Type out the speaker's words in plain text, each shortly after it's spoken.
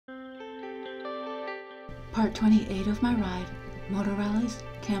Part 28 of my ride, motor rallies,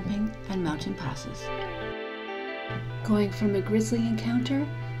 camping, and mountain passes. Going from a Grizzly Encounter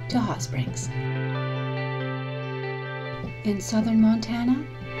to Hot Springs. In southern Montana,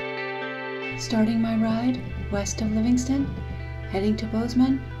 starting my ride west of Livingston, heading to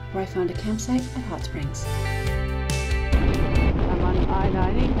Bozeman, where I found a campsite at Hot Springs. I'm on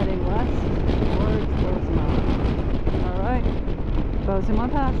I-90 heading west towards Bozeman. Alright, Bozeman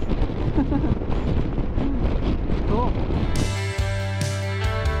Pass. Cool.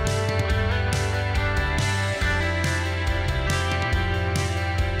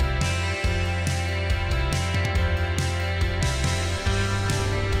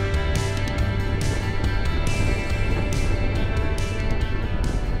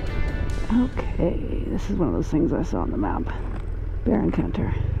 Okay, this is one of those things I saw on the map. Bear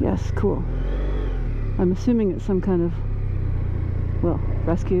encounter. Yes, cool. I'm assuming it's some kind of, well,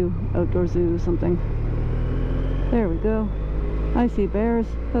 rescue, outdoor zoo, something. There we go. I see bears.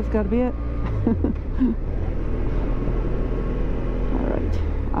 That's got to be it. Alright.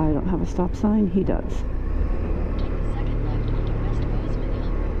 I don't have a stop sign. He does. Take the second left onto West Bozeman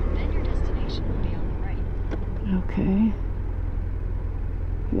Hill Road. Then your destination will be on the right. Okay.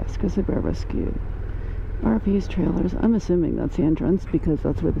 Yes, Grizzly Bear Rescue. RVs, trailers. I'm assuming that's the entrance because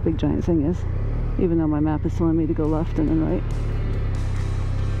that's where the big giant thing is. Even though my map is telling me to go left and then right.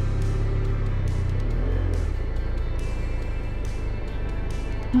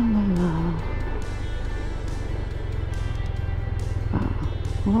 La la la.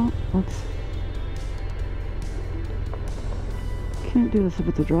 Well, let's... Can't do this if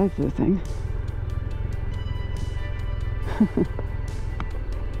it's a drive-through thing. I'm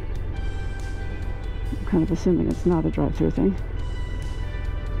kind of assuming it's not a drive-through thing.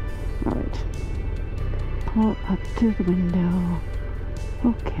 Alright. Pull up to the window.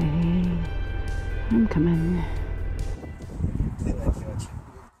 Okay. I'm coming.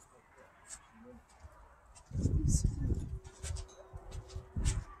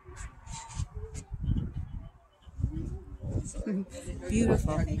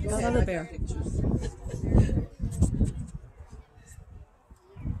 Beautiful. Got another bear.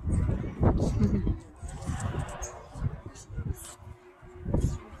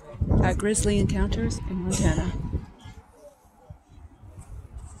 At Grizzly Encounters in Montana.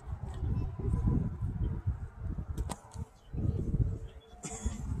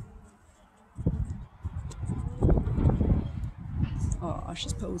 Oh,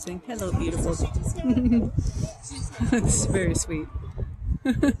 she's posing. Hello, beautiful. It's very sweet.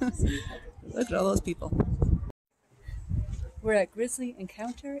 Look at all those people. We're at Grizzly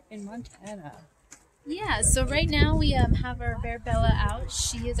Encounter in Montana. Yeah, so right now we have our bear Bella out.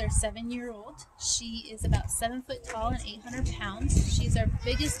 She is our 7-year-old. She is about 7 foot tall and 800 pounds. She's our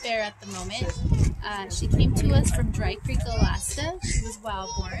biggest bear at the moment. She came to us from Dry Creek, Alaska. She was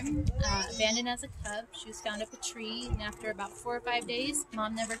wild-born, abandoned as a cub. She was found up a tree, and after about 4 or 5 days,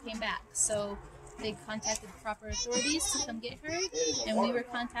 Mom never came back. So they contacted the proper authorities to come get her, and we were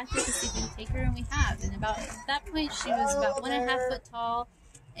contacted to see if we could take her, and we have. And about at that point, she was about 1.5 foot tall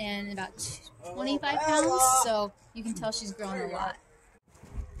and about 25 pounds, so you can tell she's grown a lot.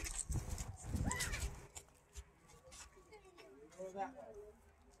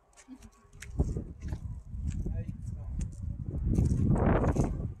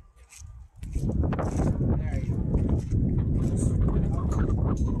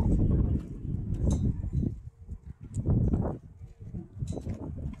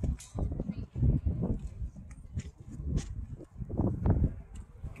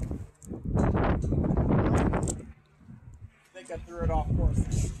 I threw it off course.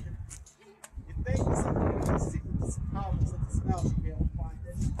 You think something with the secret problems with the smell should be able to find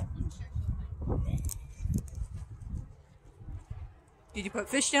it. Did you put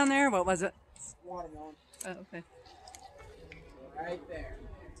fish down there? What was it? Watermelon. Oh, okay. Right there.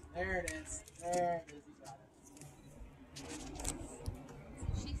 There it is. There it is. You got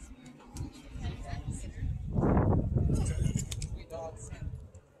it. Your dog's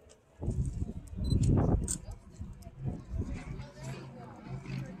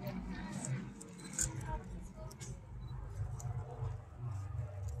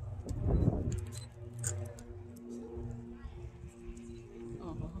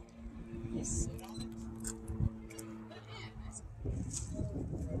Yes.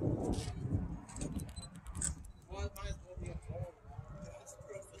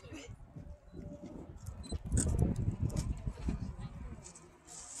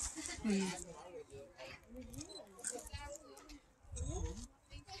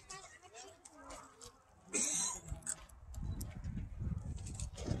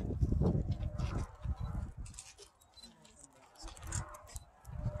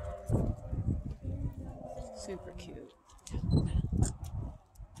 Super cute.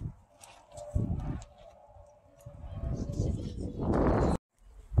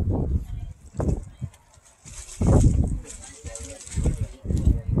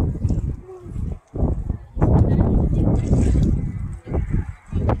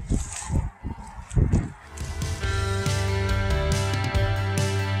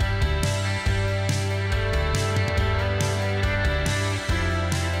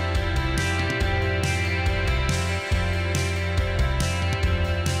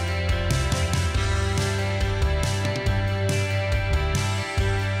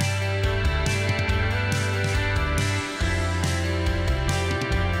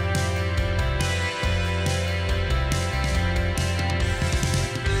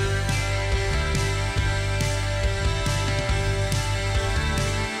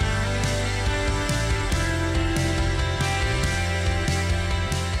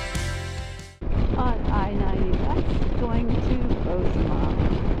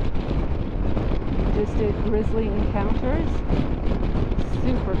 Grizzly Encounters.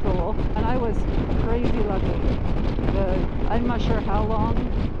 Super cool. And I was crazy lucky. I'm not sure how long,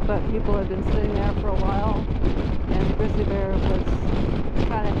 but people had been sitting there for a while, and the grizzly bear was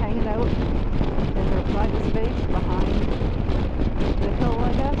kind of hanging out in her private space behind the hill,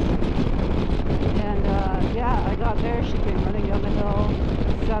 I guess. And yeah, I got there, she came running down the hill,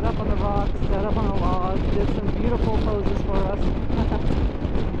 sat up on the rocks, sat up on a log, did some beautiful poses for us.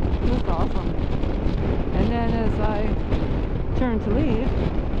 It was awesome. And then as I turned to leave,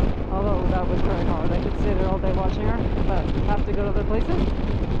 although that was very hard, I could stay there all day watching her, but have to go to other places.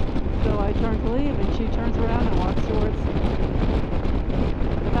 So I turned to leave and she turns around and walks towards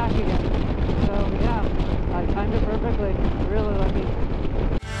the back again. So yeah, I timed it perfectly. Really lucky.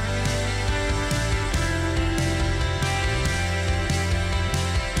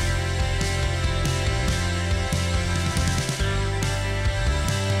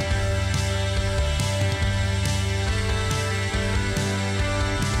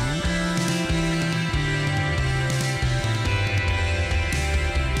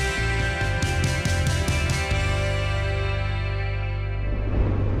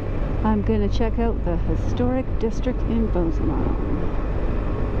 I'm going to check out the historic district in Bozeman.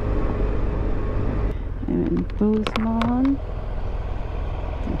 I'm in Bozeman.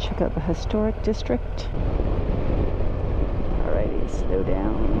 And check out the historic district. Alrighty, slow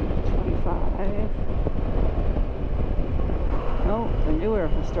down. 25. Oh, the newer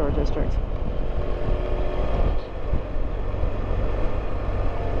historic district.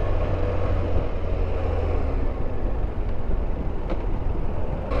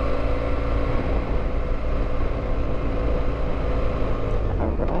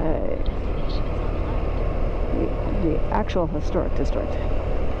 Actual historic district.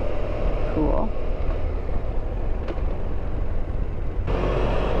 Cool.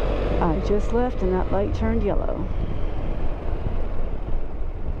 I just left and that light turned yellow.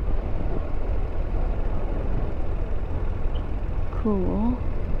 Cool.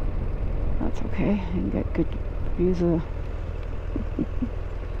 That's okay. I can get good views of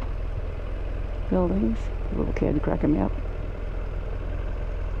buildings. A little kid cracking me up.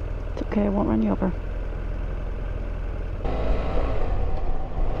 It's okay, I won't run you over.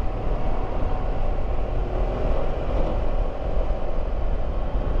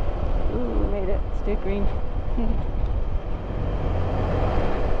 Stay green.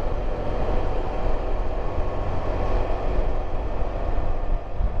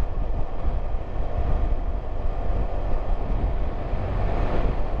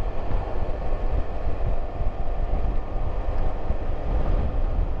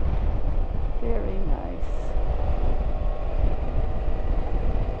 Very nice.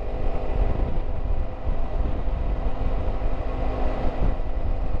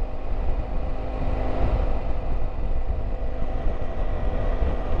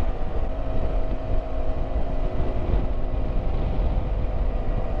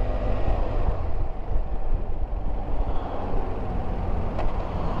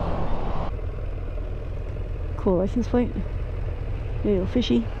 Cool license plate. Little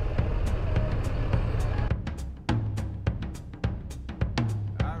fishy.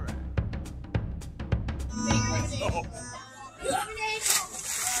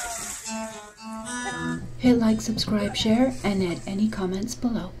 Hit like, subscribe, share, and add any comments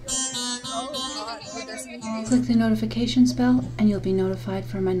below. Click the notification bell and you'll be notified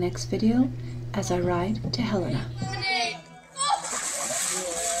for my next video as I ride to Helena.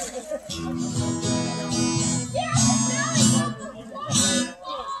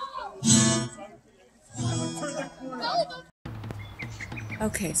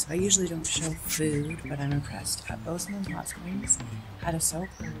 Okay, so I usually don't show food, but I'm impressed. At Bozeman Hot Springs, had a soak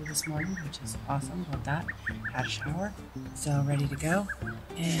early this morning, which is awesome about that. Had a shower, so ready to go.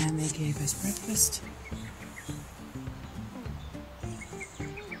 And they gave us breakfast.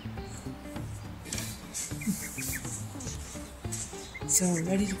 So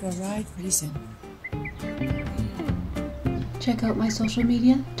ready to go ride pretty soon. Check out my social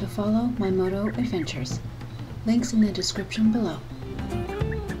media to follow my Moto adventures. Links in the description below.